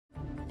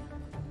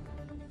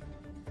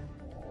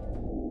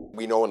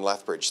We know in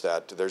Lethbridge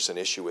that there's an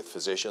issue with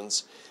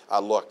physicians.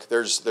 Look,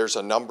 there's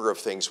a number of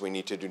things we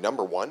need to do.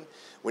 Number one,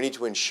 we need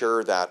to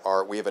ensure that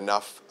we have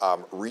enough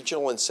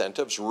regional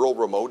incentives, rural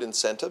remote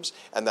incentives,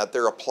 and that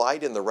they're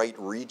applied in the right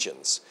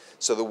regions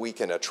so that we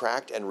can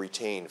attract and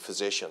retain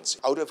physicians.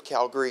 Out of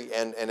Calgary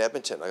and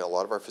Edmonton, a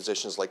lot of our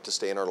physicians like to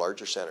stay in our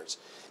larger centers.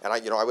 And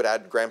I would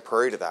add Grand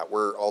Prairie to that.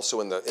 We're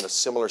also in a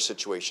similar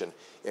situation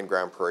in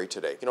Grand Prairie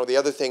today. The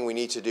other thing we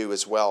need to do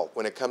as well,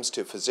 when it comes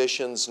to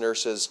physicians,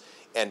 nurses,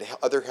 and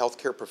other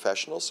healthcare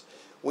professionals,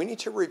 we need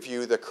to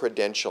review the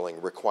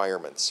credentialing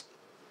requirements,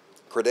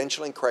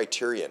 credentialing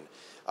criterion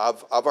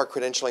of our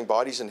credentialing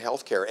bodies in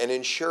healthcare, and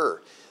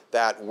ensure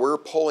that we're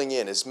pulling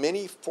in as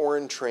many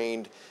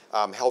foreign-trained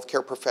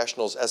healthcare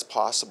professionals as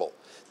possible,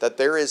 that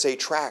there is a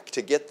track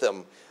to get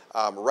them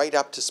right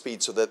up to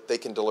speed so that they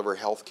can deliver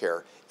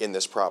healthcare in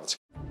this province.